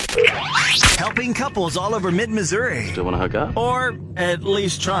Helping couples all over mid-Missouri. Still want to hook up? Or at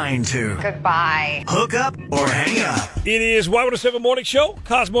least trying to. Goodbye. Hook up or hang up. It is Y107 Morning Show.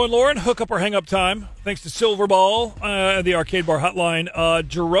 Cosmo and Lauren, hook up or hang up time. Thanks to Silver Ball, the arcade bar hotline.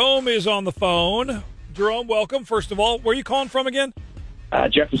 Jerome is on the phone. Jerome, welcome. First of all, where are you calling from again?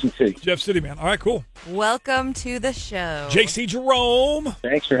 Jefferson City. Jeff City, man. All right, cool. Welcome to the show. JC Jerome.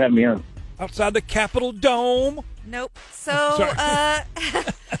 Thanks for having me on. Outside the Capitol Dome. Nope. So,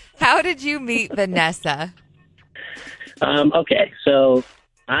 how did you meet Vanessa? Okay, so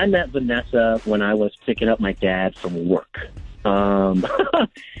I met Vanessa when I was picking up my dad from work.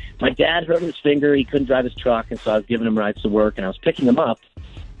 My dad hurt his finger. He couldn't drive his truck, and so I was giving him rides to work, and I was picking him up,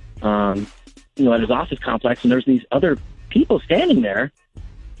 at his office complex, and there's these other people standing there,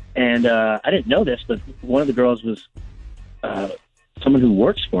 and I didn't know this, but one of the girls was someone who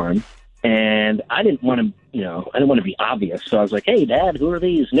works for him, and I didn't want to be obvious, so I was like, "Hey, Dad, who are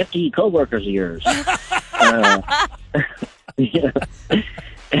these nifty coworkers of yours?"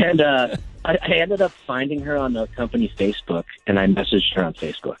 And I ended up finding her on the company's Facebook, and I messaged her on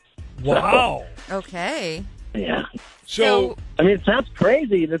Facebook. Wow. Okay. Yeah. So I mean, it sounds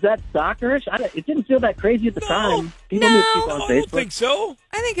crazy. Is that stalkerish? It didn't feel that crazy at the time. People knew people on I Facebook. don't think so.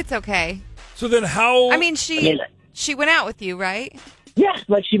 I think it's okay. So then how... I mean, she went out with you, right? Yeah,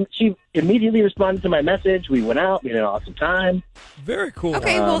 like she immediately responded to my message. We went out. We had an awesome time. Very cool.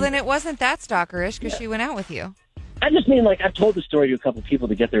 Okay, well, then it wasn't that stalkerish because she went out with you. I just mean, like, I've told the story to a couple of people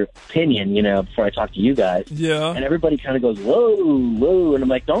to get their opinion, before I talk to you guys. Yeah. And everybody kind of goes, whoa, whoa. And I'm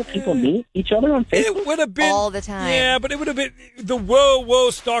like, don't people meet each other on Facebook? It would have been... all the time. Yeah, but it would have been... The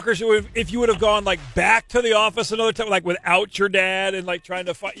whoa, stalkers, if you would have gone, like, back to the office another time, like, without your dad and, like, trying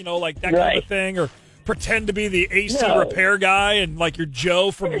to fight, like, that kind of thing, or pretend to be the AC repair guy and, like, you're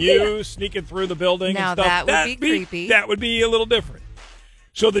Joe from You sneaking through the building Now and stuff. that would be creepy. That would be a little different.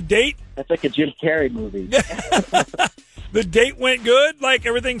 So the date... That's like a Jim Carrey movie. The date went good? Like,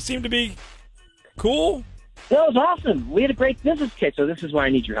 everything seemed to be cool? That was awesome. We had a great business case, so this is why I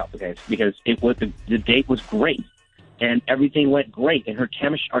need your help, okay? Because the date was great, and everything went great, and our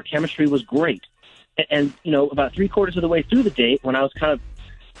chemistry was great. And about 3/4 of the way through the date, when I was kind of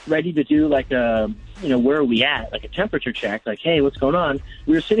ready to do, like, where are we at? Like a temperature check, like, hey, what's going on?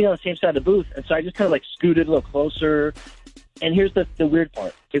 We were sitting on the same side of the booth, and so I just kind of, like, scooted a little closer. And here's the weird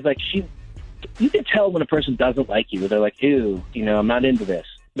part, is, like, you can tell when a person doesn't like you. They're like, ew, I'm not into this.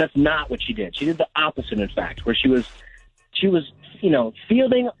 That's not what she did. She did the opposite, in fact, where she was,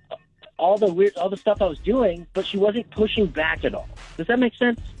 fielding all the stuff I was doing, but she wasn't pushing back at all. Does that make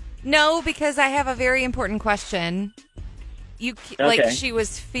sense? No, because I have a very important question. Like, she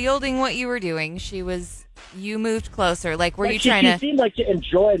was fielding what you were doing. You moved closer. Like, were you trying to... She seemed like to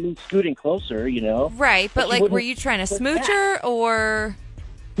enjoy me scooting closer, Right, but like, were you trying to smooch her, or...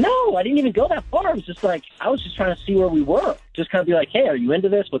 No, I didn't even go that far. I was just trying to see where we were. Just kind of be like, hey, are you into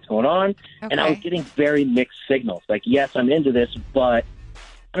this? What's going on? Okay. And I was getting very mixed signals. Like, yes, I'm into this, but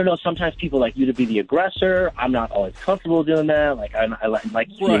I don't know, sometimes people like you to be the aggressor. I'm not always comfortable doing that. Like, I like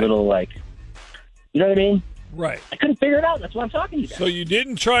to be a little, like, you know what I mean? Right. I couldn't figure it out. That's why I'm talking to you guys. So you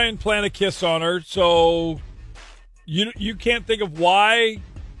didn't try and plant a kiss on her, so you can't think of why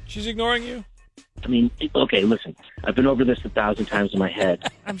she's ignoring you? I mean, okay, listen. I've been over this 1,000 times in my head.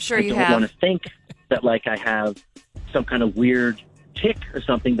 I'm sure you I have. don't want to think that, like, I have some kind of weird tick or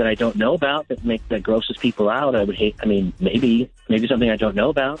something that I don't know about that grosses people out. I would hate. I mean, maybe something I don't know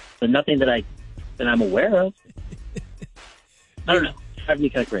about, but nothing that I'm aware of. I don't know. Drives me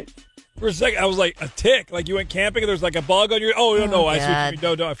kind of crazy. For a second, I was like, a tick. Like, you went camping and there's like a bug on your... Oh, no, I see what you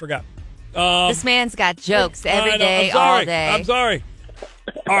mean. No, I forgot. This man's got jokes every day, I'm sorry. all day. I'm sorry.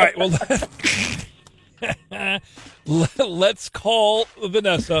 All right, well, let's call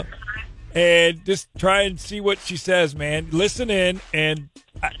Vanessa and just try and see what she says, man. Listen in, and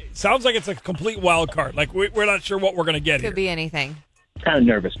it sounds like it's a complete wild card. Like, we're not sure what we're going to get here. Could be anything. Kind of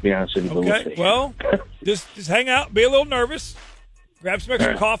nervous, to be honest with you. Okay, well, just hang out. Be a little nervous. Grab some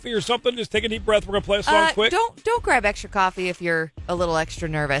extra coffee or something. Just take a deep breath. We're going to play a song quick. Don't grab extra coffee if you're a little extra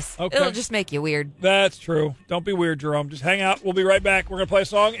nervous. Okay. It'll just make you weird. That's true. Don't be weird, Jerome. Just hang out. We'll be right back. We're going to play a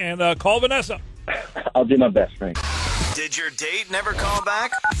song and call Vanessa. I'll do my best, Frank. Did your date never call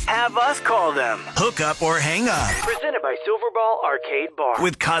back? Have us call them. Hook up or hang up. Presented by Silverball Arcade Bar.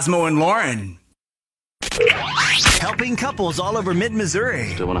 With Cosmo and Lauren. Helping couples all over mid-Missouri.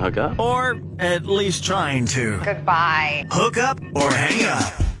 Still want to hook up? Or at least trying to. Goodbye. Hook up or hang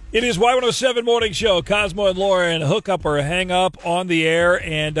up. It is Y107 Morning Show. Cosmo and Lauren, hook up or hang up on the air.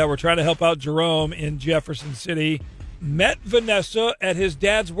 And we're trying to help out Jerome in Jefferson City. Met Vanessa at his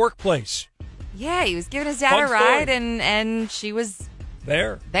dad's workplace. Yeah, he was giving his dad Fun a ride, story. and she was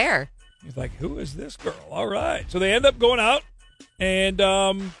There. He's like, who is this girl? All right. So they end up going out, and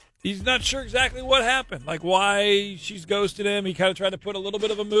he's not sure exactly what happened, like why she's ghosted him. He kind of tried to put a little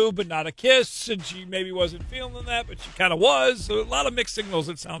bit of a move, but not a kiss, and she maybe wasn't feeling that, but she kind of was. So a lot of mixed signals,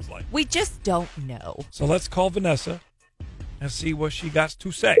 it sounds like. We just don't know. So let's call Vanessa and see what she got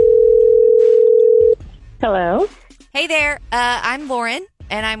to say. Hello. Hey there. I'm Lauren,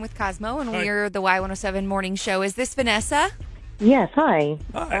 and I'm with Cosmo, and Hi. we're the Y107 Morning Show. Is this Vanessa? Yes, hi.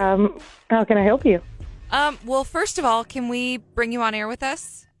 Hi. How can I help you? Well, first of all, can we bring you on air with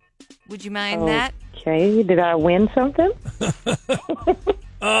us? Would you mind that? Okay. Did I win something?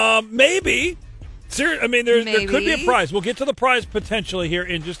 Maybe. I mean, there could be a Maybe. prize. We'll get to the prize potentially here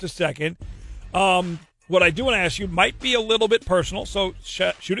in just a second. What I do want to ask you might be a little bit personal, so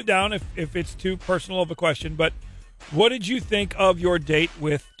shoot it down if it's too personal of a question. But what did you think of your date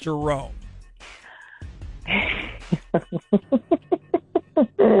with Jerome?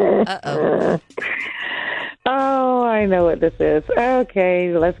 Uh-oh. Oh, I know what this is.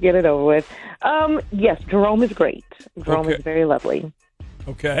 Okay, let's get it over with. Yes, Jerome is great. Jerome Okay. is very lovely.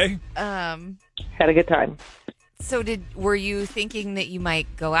 Okay. Had a good time. So were you thinking that you might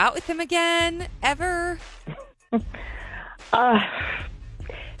go out with him again, ever?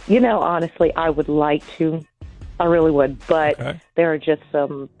 Honestly, I would like to. I really would, but Okay. there are just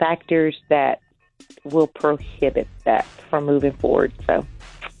some factors that will prohibit that from moving forward. So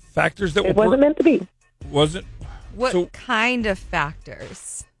Factors that it wasn't meant to be. wasn't. What So- kind of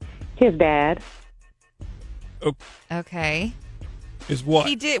factors? His dad. Okay. Is what?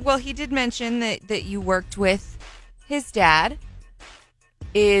 He did mention that you worked with his dad.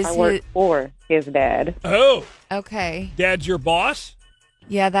 I work for his dad. Oh, Okay. Dad's your boss?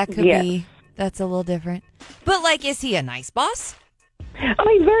 Yeah, that could Yes. be. That's a little different. But, is he a nice boss? Oh,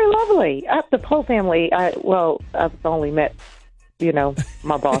 he's very lovely. The whole family. I've only met,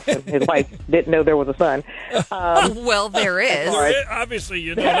 my boss and his wife. Didn't know there was a son. Well, there is. Obviously,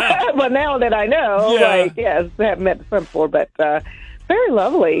 you know that. But now that I know, Yeah. yes, I haven't met the son before, but very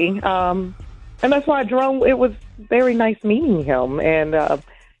lovely. And that's why Jerome. It was very nice meeting him, and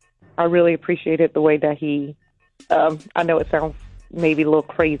I really appreciated the way that he. I know it sounds maybe a little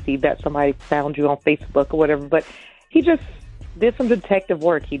crazy that somebody found you on Facebook or whatever, but he just did some detective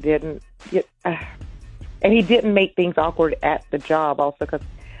work. He didn't, and he didn't make things awkward at the job. Also, because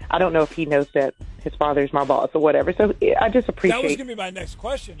I don't know if he knows that his father's my boss or whatever. So I just appreciate. That was going to be my next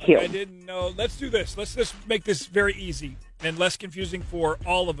question. him. I didn't know. Let's do this. Let's just make this very easy and less confusing for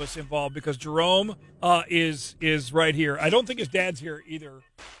all of us involved, because Jerome is right here. I don't think his dad's here either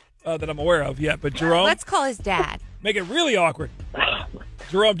that I'm aware of yet. But Jerome, Let's call his dad. make it really awkward.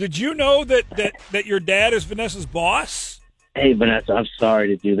 Jerome, did you know that your dad is Vanessa's boss? Hey, Vanessa, I'm sorry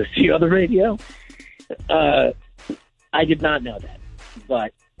to do this to you on the radio. I did not know that.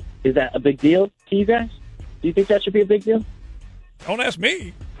 But is that a big deal to you guys? Do you think that should be a big deal? Don't ask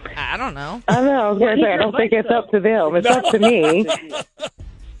me. I don't know. I don't know. I was gonna say, I don't think it's up to them. It's up to me.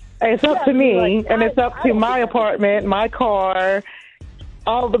 It's up to me, and it's up to my apartment, my car,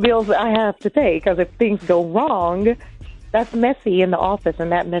 all the bills that I have to pay. Because if things go wrong, that's messy in the office,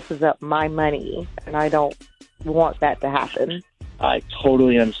 and that messes up my money, and I don't want that to happen. I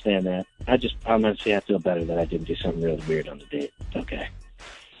totally understand that. Honestly, I feel better that I didn't do something really weird on the date. Okay.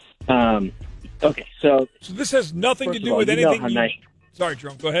 Okay, so this has nothing to first do of all, with you know anything. how nice. Sorry,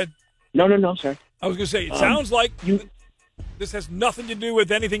 Jerome. Go ahead. No, sorry. I was going to say, it sounds like this has nothing to do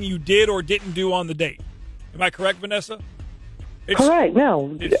with anything you did or didn't do on the date. Am I correct, Vanessa? Correct.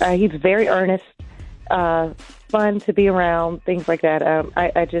 No, he's very earnest, fun to be around, things like that.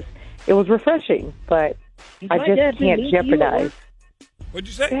 It was refreshing, but I my just dad been can't mean to you at jeopardize. work? What'd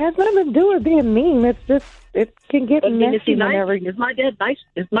you It say? has nothing to do with being mean. It's just, it can get Is messy he nice? whenever. Is my dad nice?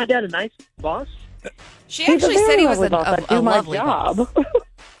 Is my dad a nice boss? She He's a actually very said he was lovely boss. I a do my lovely boss. job.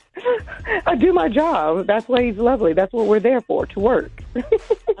 I do my job. That's why he's lovely. That's what we're there for, to work.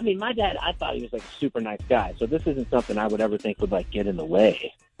 I mean, my dad, I thought he was like a super nice guy. So this isn't something I would ever think would get in the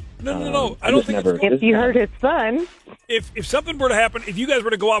way. No. I don't think it's going If you hurt his son, if something were to happen, if you guys were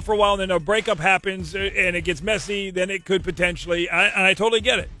to go out for a while and then a breakup happens and it gets messy, then it could potentially. I totally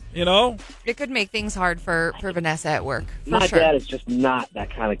get it. You know, It could make things hard for Vanessa at work. For My sure. dad is just not that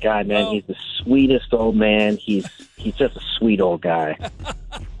kind of guy, man. No. He's the sweetest old man. He's just a sweet old guy.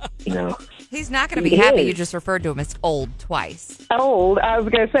 You know. He's not going to be He happy is. you just referred to him as old twice. old. I was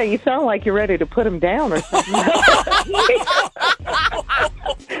going to say, you sound like you're ready to put him down or something.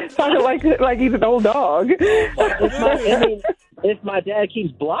 Sounded like he's an old dog. I mean, If my dad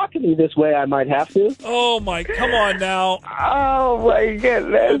keeps blocking me this way, I might have to. Oh, my, come on now. Oh, my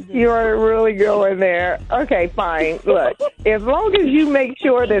goodness. You are really going there. Okay, fine. Look, as long as you make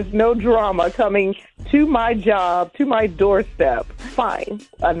sure there's no drama coming to my job, to my doorstep, fine.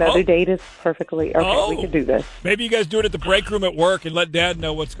 Another date is perfectly okay. We can do this. Maybe you guys do it at the break room at work and let Dad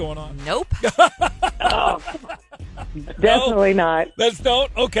know what's going on. Nope. Definitely not.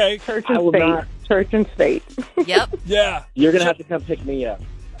 Don't? Okay. Church and state. Not. Church and state. Yep. Yeah. You're going to have to come pick me up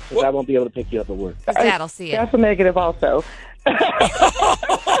because I won't be able to pick you up at work. His dad'll see it. That's a negative also.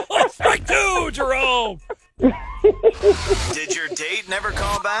 Strike two, Jerome. Did your date never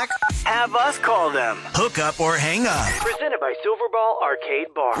call back? Have us call them. Hook up or hang up Presented by Silverball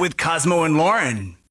Arcade Bar. with Cosmo and Lauren.